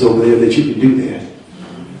places over there that you can do that.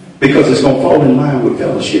 Because it's going to fall in line with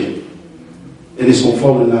fellowship. And it's going to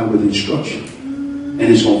fall in line with instruction. And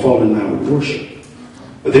it's going to fall in line with worship.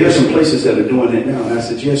 But there are some places that are doing it now. And I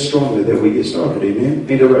suggest strongly that we get started. Amen?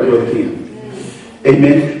 Ain't that right, Brother Kim?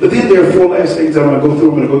 Amen? But then there are 4 last things I want to go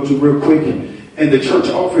through. I'm going to go through real quick. And the church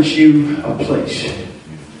offers you a place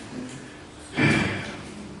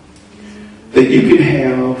that you can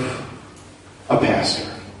have a pastor.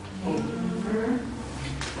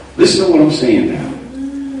 Listen to what I'm saying now.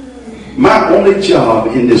 My only job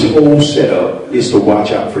in this whole setup is to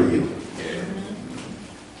watch out for you.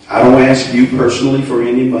 I don't ask you personally for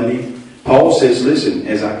any money. Paul says, listen,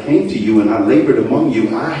 as I came to you and I labored among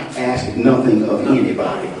you, I asked nothing of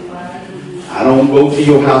anybody. I don't go to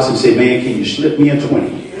your house and say, man, can you slip me a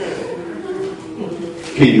 20?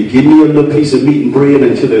 Can you give me a little piece of meat and bread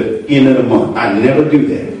until the end of the month? I never do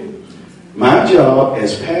that. My job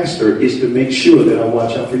as pastor is to make sure that I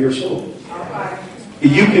watch out for your soul.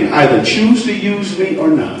 You can either choose to use me or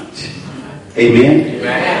not. Amen?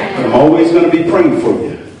 But I'm always going to be praying for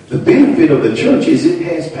you. The benefit of the church is it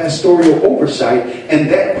has pastoral oversight, and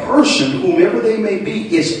that person, whomever they may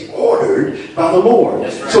be, is ordered by the Lord.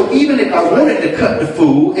 Right. So even if I wanted to cut the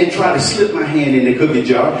food and try to slip my hand in the cookie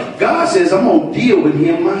jar, God says I'm going to deal with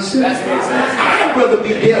him myself. I'd rather be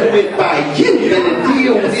dealt with by you than to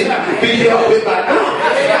be dealt with by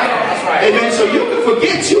God. Amen. So you can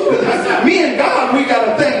forget you. Me and God, we got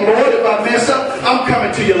a thing, Lord. If I mess up, I'm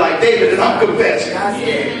coming to you like David and I'm confessing.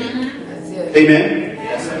 Amen.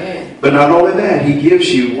 But not only that, he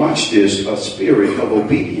gives you, watch this, a spirit of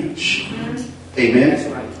obedience. Amen.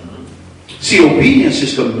 See, obedience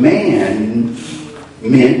is command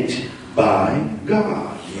meant by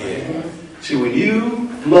God. See, when you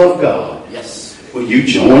love God, when you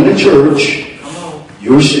join the church,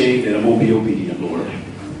 you're saying that I'm going to be obedient, Lord.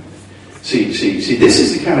 See, this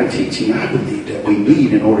is the kind of teaching I believe that we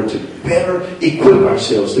need in order to better equip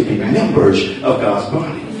ourselves to be members of God's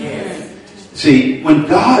body. See, when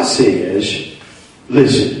God says,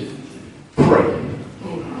 listen, pray,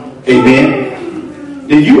 amen,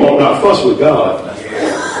 then you ought not fuss with God.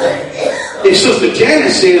 If Sister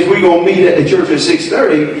Janice says we're going to meet at the church at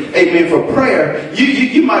 6:30, amen, for prayer,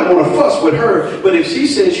 you might want to fuss with her. But if she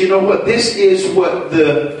says, you know what, this is what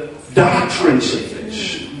the doctrine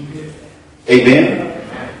says, amen,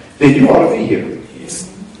 then you ought to be here.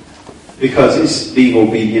 Because it's being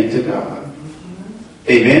obedient to God.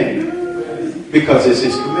 Amen. Because it's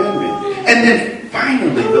his commandment. And then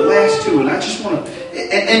finally, the last 2, and I just want to,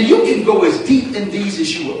 and you can go as deep in these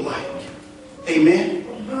as you would like. Amen.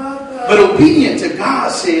 But obedient to God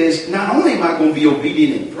says, not only am I going to be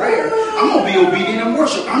obedient in prayer, I'm going to be obedient in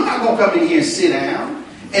worship. I'm not going to come in here and sit down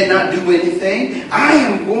and not do anything. I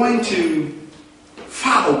am going to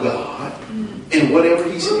follow God in whatever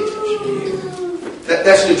he says.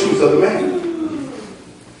 That's the truth of the matter.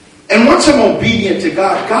 And once I'm obedient to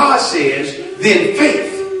God, God says, then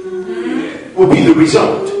faith will be the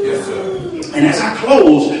result. Yes, sir. And as I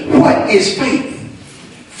close, what is faith?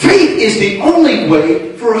 Faith is the only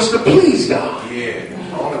way for us to please God. Yeah,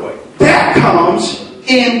 only way. That comes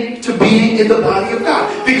into being in the body of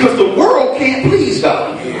God. Because the world can't please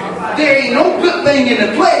God. Yeah. There ain't no good thing in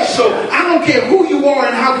the flesh. So I don't care who you are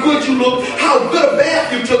and how good you look, how good a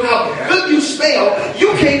bath you took, how good you smell.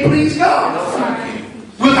 You can't please God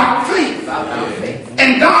without faith.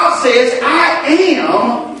 And God says, I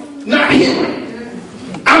am not hidden.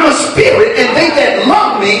 I'm a spirit, and they that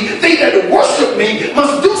love me, they that worship me,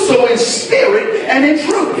 must do so in spirit and in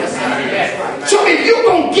truth. Yes, sir. Yes. So if you're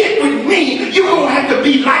going to get with me, you're going to have to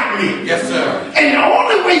be like me. Yes, sir. And the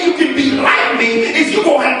only way you can be like me is you're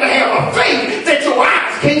going to have a faith that your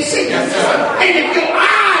eyes can't see. Yes, sir. And if your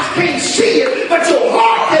eyes can't see it, but your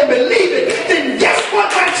heart can believe it, then guess what,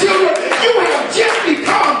 my children? You have just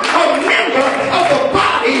become a member of the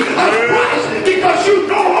body of Christ, because you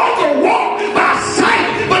no longer walk by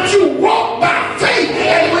sight, but you walk by faith.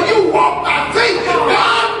 And when you walk by faith,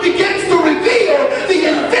 God begins to reveal the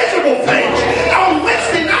invisible things. On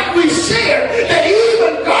Wednesday night we shared that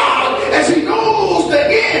even God, as he knows the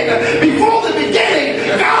end before the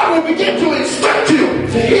beginning, God will begin to instruct you.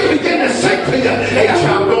 He'll begin to say to you, hey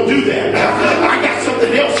child, don't do that. I got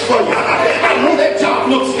something else for you. I know that job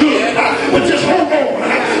looks good, but just hold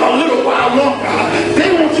on a little while longer.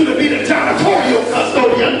 They want you to be the janitorial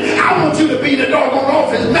custodian. I want you to be the doggone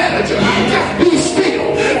office manager. Just be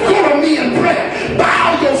still. Go to me in prayer.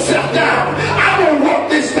 Bow yourself down. I'm going to work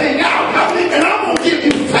this thing out, and I'm going to give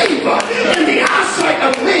you favor in the eyesight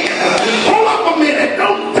of men. Hold up a minute.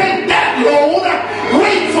 Don't take that load.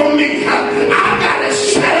 Wait for me. I got it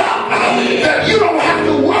set up that you don't have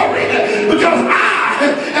to worry, because I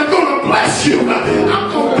am going to bless you.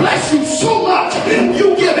 I'm going to bless you so much.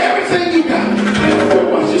 You give everything you got.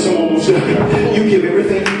 Watch this. I'm almost done. You give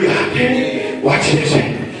everything you got. Watch this.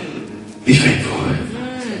 Be faithful.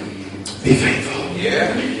 Be faithful.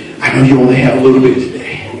 Yeah. I know you only have a little bit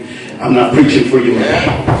today. I'm not preaching for you.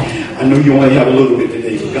 I know you only have a little bit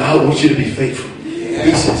today, but God wants you to be faithful.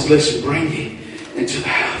 He says, listen, bring me into the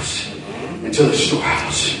house, into the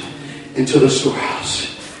storehouse, into the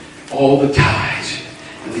storehouse, all the tithes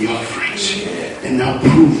and the offerings, and now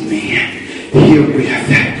prove me herewith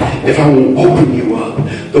if I will open you up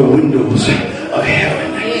the windows of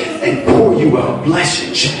heaven and pour you out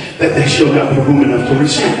blessings that there shall not be room enough to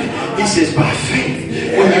receive. He says, by faith,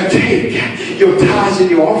 when you take your tithes and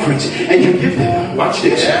your offerings and you give them, watch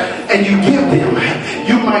this, and you give them,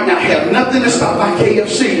 you might not have nothing to stop by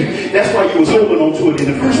KFC. That's why you was holding on to it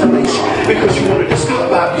in the first place, because you wanted to stop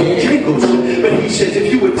by Jingles. But he says,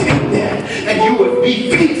 if you would take that and you would be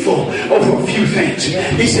faithful over a few things,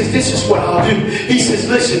 he says, this is what I'll do. He says,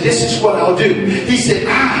 listen, this is what I'll do. He said,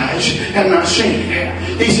 eyes have not seen.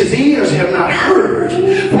 He says, ears have not heard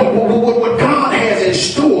what God has in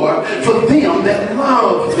store for them that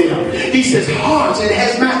love them. He says, hearts, it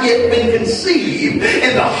has not yet been conceived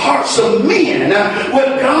in the hearts of men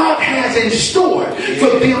what God has in store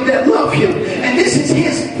for them that love him. And this is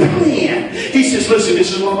his plan. He says, listen,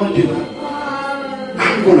 this is what I'm going to do.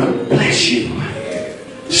 I'm going to bless you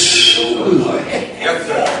so good. Yes,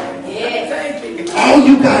 sir. All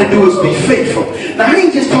you got to do is be faithful. Now, I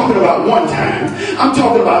ain't just talking about one time. I'm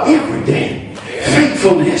talking about every day.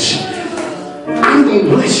 Faithfulness. I'm going to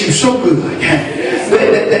bless you so good.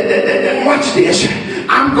 Watch this.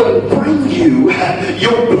 I'm going to bring you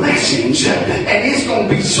your blessings, and it's going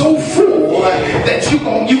to be so full that you're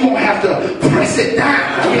going to have to press it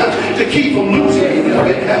down to keep from losing any of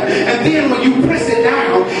it. And then when you press it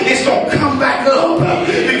down, it's going to come back up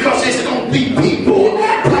because it's going to be people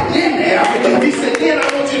putting in there. He said, then I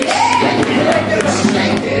want you to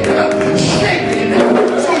shake it,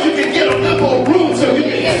 so you can get a little more room, so you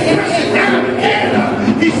can press it down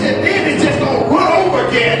again. He said, then it's just going to run over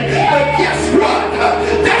again. But guess what?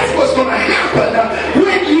 That's what's going to happen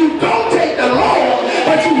when you don't take the Lord,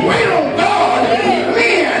 but you wait on God.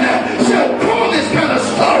 Men shall pour this kind of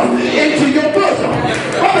stuff into your bosom.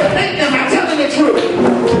 Brother, am I telling the truth?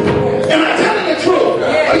 Am I telling the truth?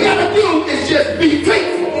 All you got to do is just be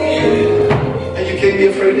faithful. And you can't be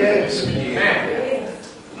afraid to ask.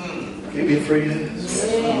 Can't be afraid to ask.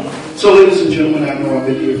 So, ladies and gentlemen, I know I've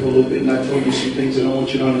been here for a little bit, and I told you some things, and I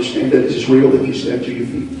want you to understand that it's real if you stand to your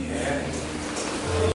feet.